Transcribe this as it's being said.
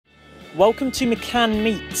Welcome to McCann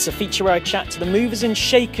Meets, a feature where I chat to the movers and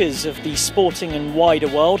shakers of the sporting and wider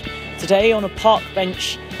world. Today, on a park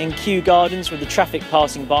bench in Kew Gardens with the traffic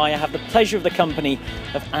passing by, I have the pleasure of the company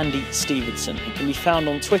of Andy Stevenson. He can be found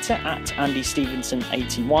on Twitter at Andy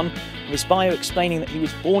Stevenson81, with his bio explaining that he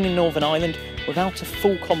was born in Northern Ireland without a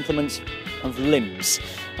full complement of limbs.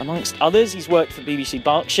 Amongst others, he's worked for BBC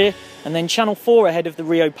Berkshire and then Channel 4 ahead of the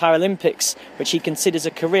Rio Paralympics, which he considers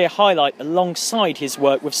a career highlight alongside his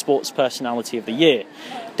work with Sports Personality of the Year.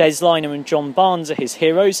 Des Liner and John Barnes are his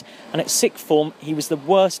heroes, and at sixth form he was the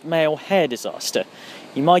worst male hair disaster.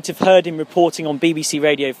 You might have heard him reporting on BBC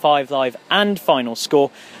Radio 5 Live and Final Score,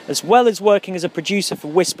 as well as working as a producer for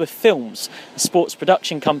Whisper Films, a sports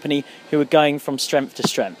production company who are going from strength to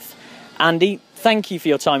strength. Andy, thank you for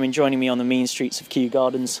your time in joining me on the mean streets of Kew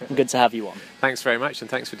Gardens. Good to have you on. Thanks very much,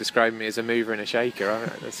 and thanks for describing me as a mover and a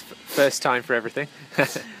shaker. That's first time for everything.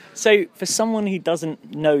 So, for someone who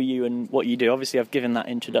doesn't know you and what you do, obviously I've given that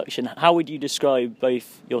introduction, how would you describe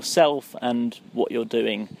both yourself and what you're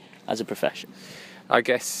doing as a profession? I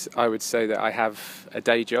guess I would say that I have a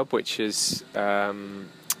day job which has been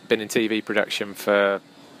in TV production for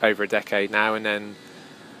over a decade now, and then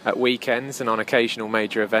at weekends and on occasional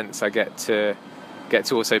major events I get to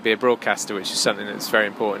also be a broadcaster, which is something that's very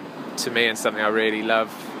important to me and something I really love.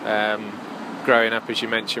 Growing up, as you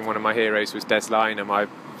mentioned, one of my heroes was Des Liner.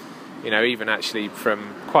 Even actually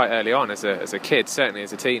from quite early on as a kid, certainly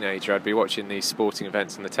as a teenager, I'd be watching these sporting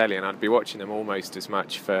events on the telly, and I'd be watching them almost as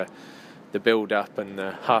much for the build-up and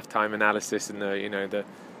the half-time analysis and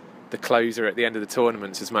the closer at the end of the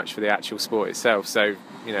tournaments as much for the actual sport itself. So,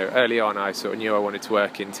 early on I sort of knew I wanted to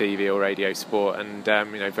work in TV or radio sport, and,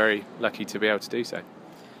 very lucky to be able to do so.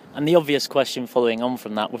 And the obvious question following on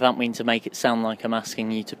from that, without meaning to make it sound like I'm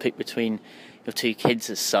asking you to pick between your two kids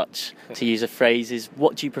as such, to use a phrase, is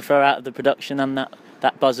what do you prefer out of the production and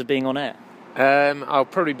that buzz of being on air? I'll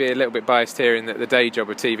probably be a little bit biased here in that the day job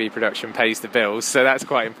of TV production pays the bills, so that's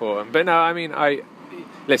quite important. But no,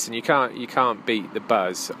 listen, you can't beat the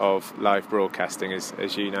buzz of live broadcasting,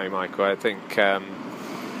 as you know, Michael. I think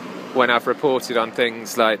when I've reported on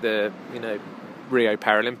things like the Rio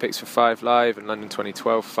Paralympics for 5 Live and London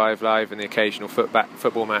 2012 for 5 Live and the occasional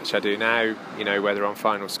football match I do now, whether on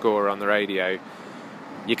Final Score or on the radio,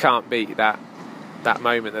 you can't beat that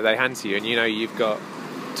moment that they hand to you, and you've got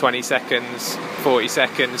 20 seconds, 40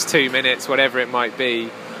 seconds, 2 minutes, whatever it might be,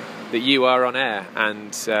 that you are on air,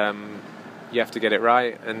 and you have to get it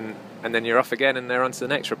right, and then you're off again, and they're on to the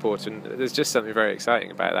next report, and there's just something very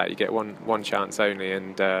exciting about that. You get one chance only,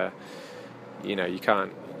 and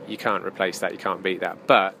you can't replace that, you can't beat that.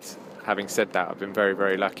 But having said that, I've been very,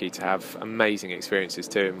 very lucky to have amazing experiences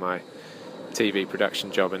too in my TV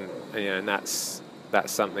production job, and that's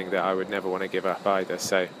something that I would never want to give up either.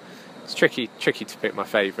 So it's tricky to pick my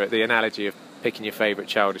favourite. The analogy of picking your favourite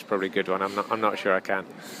child is probably a good one. I'm not sure I can.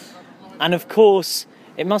 And of course,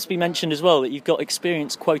 it must be mentioned as well that you've got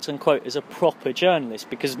experience, quote unquote, as a proper journalist,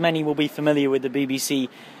 because many will be familiar with the BBC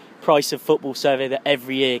Price of Football survey that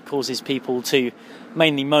every year causes people to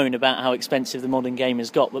mainly moan about how expensive the modern game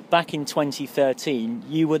has got. But back in 2013,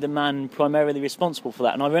 you were the man primarily responsible for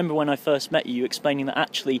that. And I remember when I first met you explaining that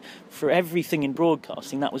actually for everything in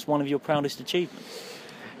broadcasting, that was one of your proudest achievements.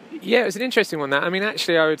 Yeah, it was an interesting one, that.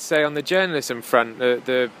 Actually, I would say on the journalism front,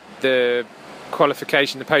 the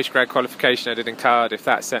qualification, the postgrad qualification I did in Cardiff,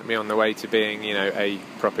 that set me on the way to being, a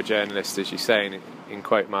proper journalist, as you say, in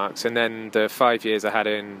quote marks. And then the 5 years I had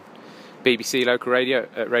in BBC local radio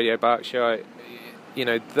at Radio Berkshire,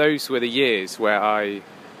 those were the years where I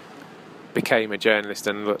became a journalist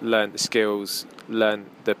and learnt the skills, learnt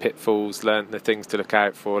the pitfalls, learnt the things to look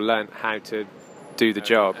out for, learnt how to do the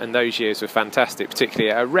job. And those years were fantastic,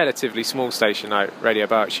 particularly at a relatively small station like Radio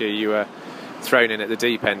Berkshire. You were thrown in at the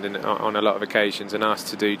deep end on a lot of occasions and asked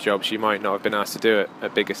to do jobs you might not have been asked to do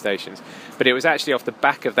at bigger stations. But it was actually off the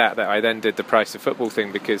back of that I then did the Price of Football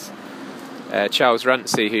thing, because Charles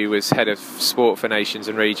Runcie, who was head of sport for nations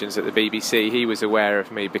and regions at the BBC, he was aware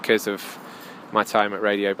of me because of my time at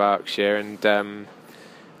Radio Berkshire, and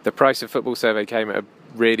the Price of Football survey came at a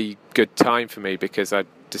really good time for me, because I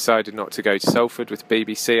decided not to go to Salford with the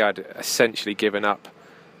BBC. I'd essentially given up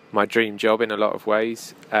my dream job in a lot of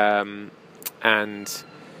ways, and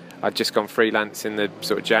I'd just gone freelance in the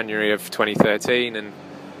sort of January of 2013, and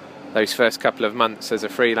those first couple of months as a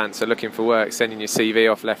freelancer looking for work, sending your CV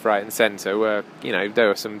off left, right and centre, were, there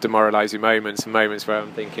were some demoralising moments and moments where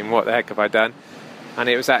I'm thinking, what the heck have I done? And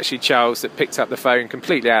it was actually Charles that picked up the phone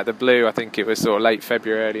completely out of the blue. I think it was sort of late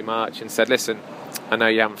February, early March, and said, listen, I know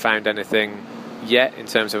you haven't found anything yet in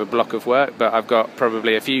terms of a block of work, but I've got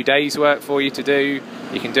probably a few days work for you to do.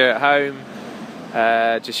 You can do it at home.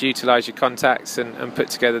 just utilise your contacts and put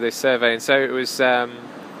together this survey. And so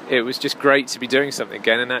it was just great to be doing something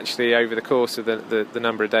again. And actually, over the course of the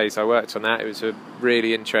number of days I worked on that, it was a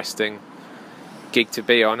really interesting gig to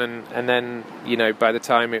be on. And then, you know, by the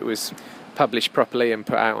time it was published properly and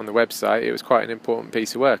put out on the website, it was quite an important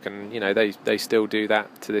piece of work. And, you know, they still do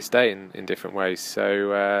that to this day in different ways.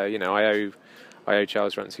 So, you know, I owe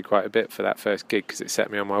Charles Runcie quite a bit for that first gig, because it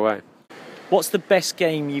set me on my way. What's the best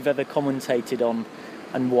game you've ever commentated on,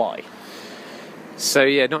 and why? So,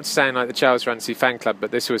 yeah, not to sound like the Charles Runcie fan club,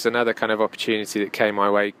 but this was another kind of opportunity that came my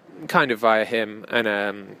way, kind of via him and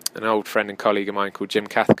an old friend and colleague of mine called Jim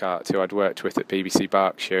Cathcart, who I'd worked with at BBC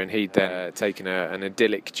Berkshire, and he'd taken an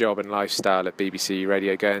idyllic job and lifestyle at BBC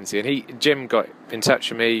Radio Guernsey. And Jim got in touch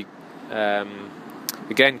with me,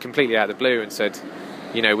 again, completely out of the blue, and said,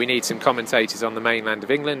 you know, we need some commentators on the mainland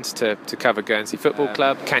of England to cover Guernsey Football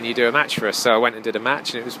Club. Can you do a match for us? So I went and did a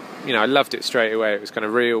match, and it was, you know, I loved it straight away. It was kind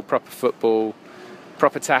of real, proper football,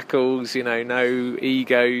 proper tackles, you know, no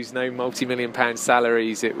egos, no multi-million-pound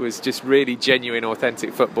salaries. It was just really genuine,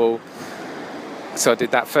 authentic football. So I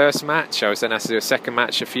did that first match. I was then asked to do a second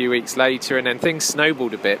match a few weeks later, and then things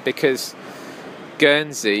snowballed a bit because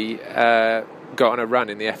Guernsey got on a run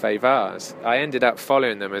in the FA Vars. I ended up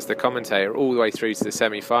following them as the commentator all the way through to the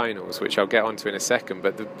semi-finals, which I'll get onto in a second.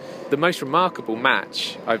 But the most remarkable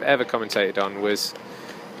match I've ever commentated on was,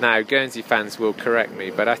 now Guernsey fans will correct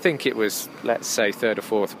me, but I think it was, let's say, third or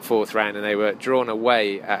fourth round, and they were drawn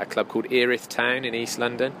away at a club called Erith Town in East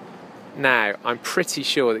London. Now, I'm pretty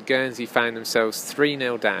sure that Guernsey found themselves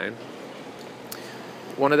 3-0 down.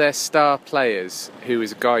 One of their star players, who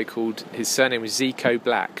was a guy called, his surname was Zico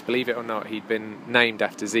Black. Believe it or not, he'd been named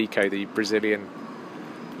after Zico, the Brazilian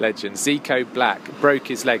legend. Zico Black broke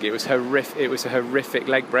his leg. It was horrific. It was a horrific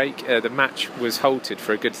leg break. The match was halted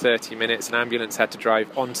for a good 30 minutes. An ambulance had to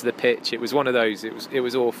drive onto the pitch. It was one of those. It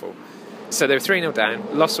was awful. So they were 3-0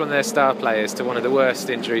 down, lost one of their star players to one of the worst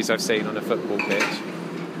injuries I've seen on a football pitch.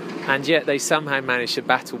 And yet they somehow managed to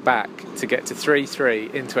battle back to get to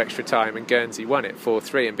 3-3 into extra time, and Guernsey won it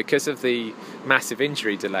 4-3. And because of the massive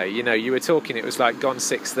injury delay, you know, you were talking, it was like gone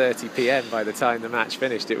 6:30 p.m. by the time the match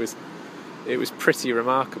finished. It was pretty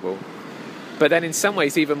remarkable. But then in some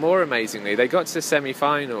ways, even more amazingly, they got to the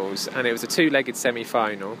semi-finals, and it was a two-legged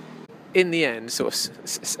semi-final. In the end, sort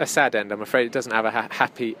of a sad end, I'm afraid it doesn't have a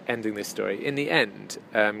happy ending, this story. In the end,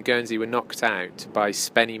 Guernsey were knocked out by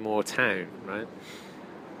Spennymoor Town, right?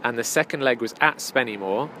 And the second leg was at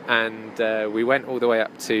Spennymoor, and we went all the way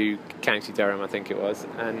up to County Durham, I think it was,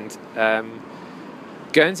 and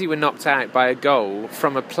Guernsey were knocked out by a goal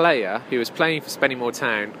from a player who was playing for Spennymoor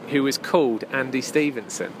Town, who was called Andy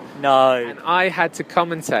Stevenson. No. And I had to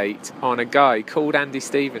commentate on a guy called Andy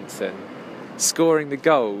Stevenson scoring the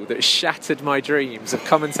goal that shattered my dreams of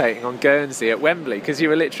commentating on Guernsey at Wembley, because you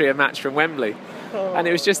were literally a match from Wembley. Oh. And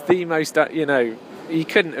it was just the most, you know, you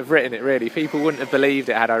couldn't have written it, really. People wouldn't have believed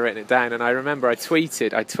it had I written it down. And I remember I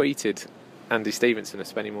tweeted Andy Stevenson of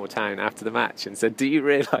Spennymoor Town after the match and said, do you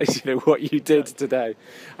realise, you know, what you did today?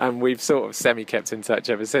 And we've sort of semi-kept in touch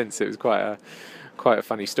ever since. It was quite a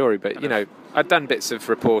funny story. But, you know, I'd done bits of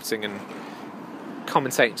reporting and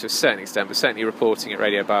commentating to a certain extent, but certainly reporting at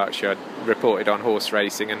Radio Berkshire. I'd reported on horse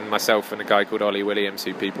racing, and myself and a guy called Ollie Williams,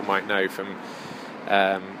 who people might know from...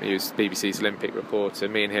 he was BBC's Olympic reporter.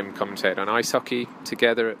 Me and him commentated on ice hockey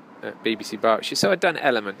together at BBC Berkshire. So I'd done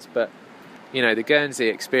elements, but you know, the Guernsey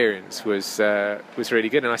experience was really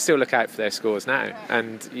good, and I still look out for their scores now.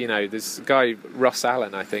 And you know, there's a guy, Ross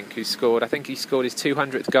Allen, I think, who scored. I think he scored his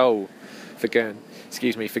 200th goal for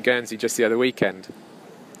Guernsey just the other weekend.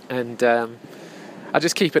 And I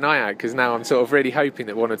just keep an eye out, because now I'm sort of really hoping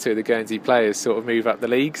that one or two of the Guernsey players sort of move up the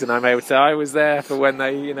leagues, and I'm able to say I was there for when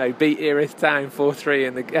they, you know, beat Erith Town 4-3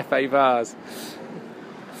 in the FA Vars.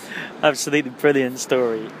 Absolutely brilliant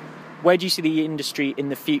story. Where do you see the industry in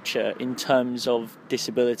the future in terms of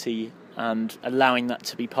disability and allowing that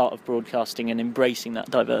to be part of broadcasting and embracing that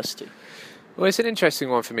diversity? Well, it's an interesting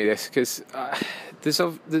one for me, this, because there's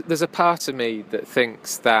a part of me that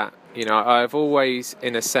thinks that, you know, I've always,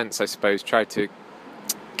 in a sense, I suppose, tried to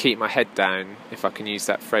keep my head down, if I can use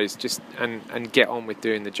that phrase, just and get on with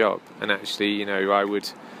doing the job. And actually, you know, I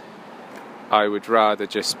would rather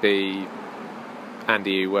just be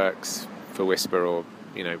Andy, who works for Whisper, or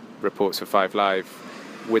you know, reports for 5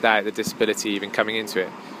 Live, without the disability even coming into it.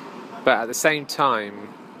 But at the same time,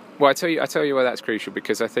 well, I tell you why that's crucial,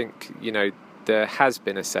 because I think, you know, there has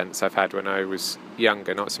been a sense I've had when I was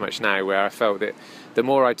younger, not so much now, where I felt that the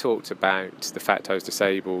more I talked about the fact I was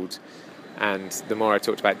disabled, and the more I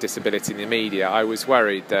talked about disability in the media, I was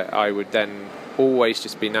worried that I would then always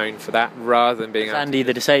just be known for that rather than being able Andy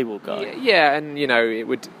the disabled guy. Yeah, and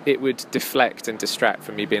it would deflect and distract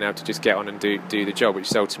from me being able to just get on and do the job, which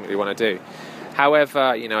is ultimately what I do. However,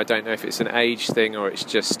 I don't know if it's an age thing or it's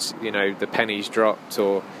just the pennies dropped,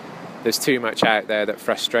 or there's too much out there that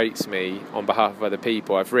frustrates me on behalf of other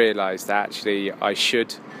people. I've realised that actually I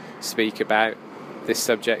should speak about this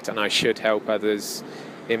subject and I should help others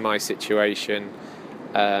in my situation,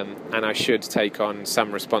 and I should take on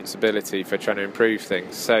some responsibility for trying to improve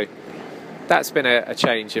things. So that's been a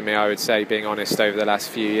change in me, I would say, being honest, over the last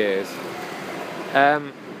few years.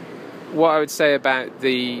 What I would say about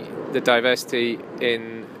the diversity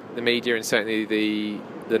in the media, and certainly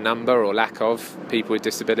the number or lack of people with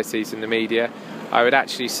disabilities in the media, I would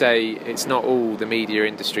actually say it's not all the media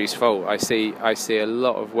industry's fault. I see a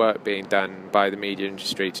lot of work being done by the media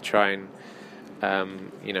industry to try and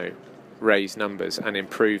raise numbers and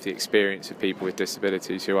improve the experience of people with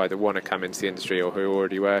disabilities who either want to come into the industry or who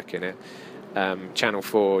already work in it. Channel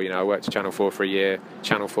 4, I worked at Channel 4 for a year.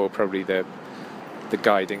 Channel 4 probably the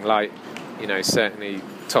guiding light, certainly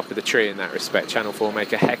top of the tree in that respect. Channel 4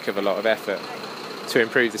 make a heck of a lot of effort to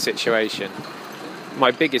improve the situation.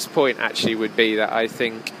 My biggest point actually would be that I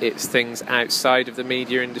think it's things outside of the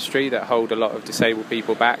media industry that hold a lot of disabled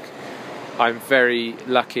people back. I'm very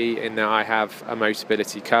lucky in that I have a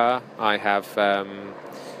Motability car. I have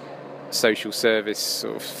social service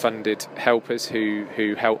sort of funded helpers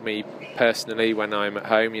who help me personally when I'm at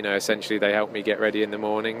home. Essentially they help me get ready in the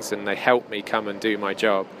mornings and they help me come and do my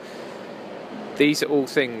job. These are all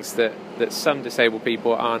things that some disabled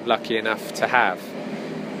people aren't lucky enough to have.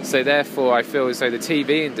 So therefore I feel as though the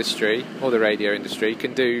TV industry or the radio industry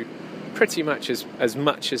can do pretty much as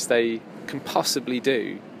much as they can possibly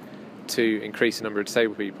do to increase the number of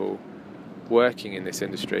disabled people working in this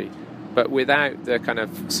industry, but without the kind of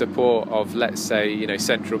support of, let's say,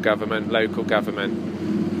 central government, local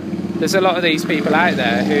government. There's a lot of these people out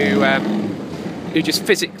there who just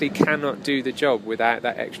physically cannot do the job without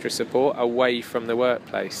that extra support away from the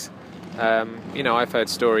workplace. I've heard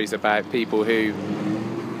stories about people who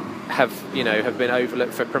have been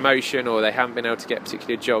overlooked for promotion, or they haven't been able to get a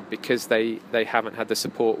particular job because they haven't had the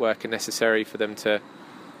support worker necessary for them to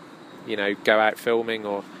go out filming,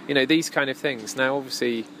 or these kind of things. Now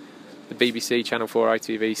obviously the BBC, Channel 4,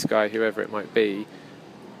 ITV, Sky, whoever it might be,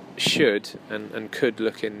 should and could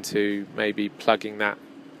look into maybe plugging that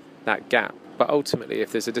gap. But ultimately,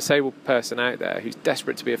 if there's a disabled person out there who's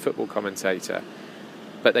desperate to be a football commentator,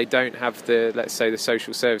 but they don't have the, let's say, the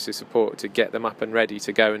social services support to get them up and ready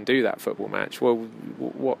to go and do that football match, well,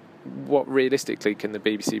 what realistically can the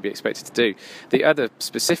BBC be expected to do? The other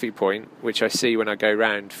specific point, which I see when I go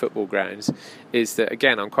round football grounds, is that,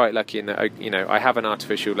 again, I'm quite lucky in that I have an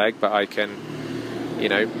artificial leg, but I can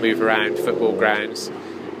move around football grounds.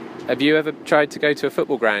 Have you ever tried to go to a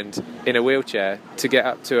football ground in a wheelchair to get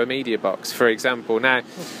up to a media box, for example? Now,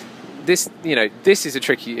 this is a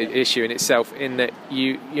tricky issue in itself, in that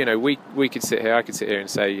we could sit here, I could sit here and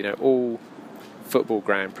say all football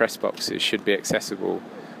ground press boxes should be accessible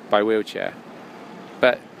by wheelchair,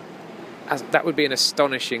 but that would be an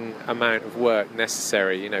astonishing amount of work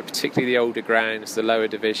necessary, particularly the older grounds, the lower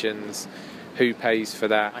divisions. Who pays for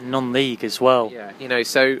that? And non-league as well. Yeah,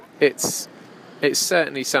 so it's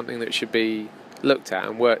certainly something that should be looked at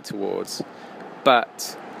and worked towards,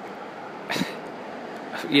 but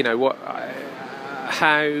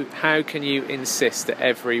how can you insist that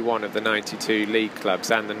every one of the 92 league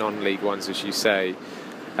clubs and the non-league ones, as you say,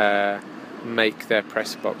 make their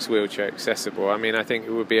press box wheelchair accessible? I mean, I think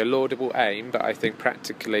it would be a laudable aim, but I think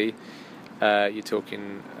practically you're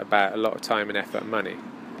talking about a lot of time and effort and money.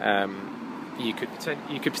 You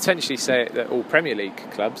could potentially say that all Premier League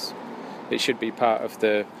clubs, it should be part of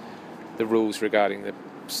the rules regarding the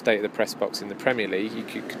state of the press box in the Premier League. You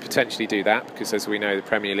could potentially do that, because as we know, the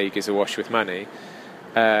Premier League is awash with money.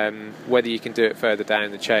 Whether you can do it further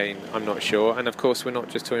down the chain, I'm not sure. And of course, we're not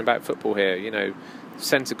just talking about football here.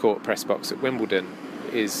 Centre court press box at Wimbledon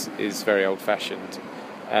is very old-fashioned.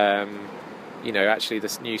 Actually,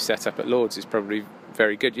 this new setup at Lord's is probably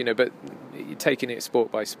very good. But you're taking it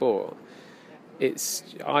sport by sport.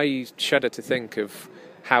 I shudder to think of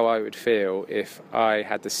how I would feel if I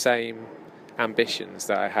had the same ambitions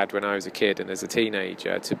that I had when I was a kid and as a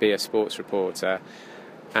teenager to be a sports reporter,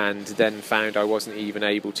 and then found I wasn't even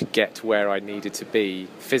able to get where I needed to be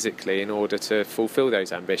physically in order to fulfil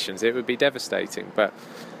those ambitions. It would be devastating. But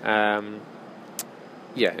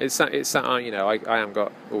it's I haven't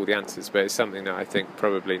got all the answers, but it's something that I think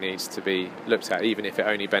probably needs to be looked at, even if it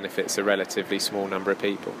only benefits a relatively small number of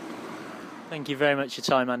people. Thank you very much for your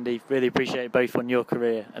time, Andy. Really appreciate it, both on your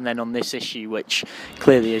career and then on this issue, which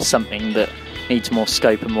clearly is something that needs more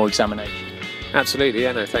scope and more examination. Absolutely,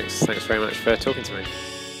 yeah, no, thanks very much for talking to me.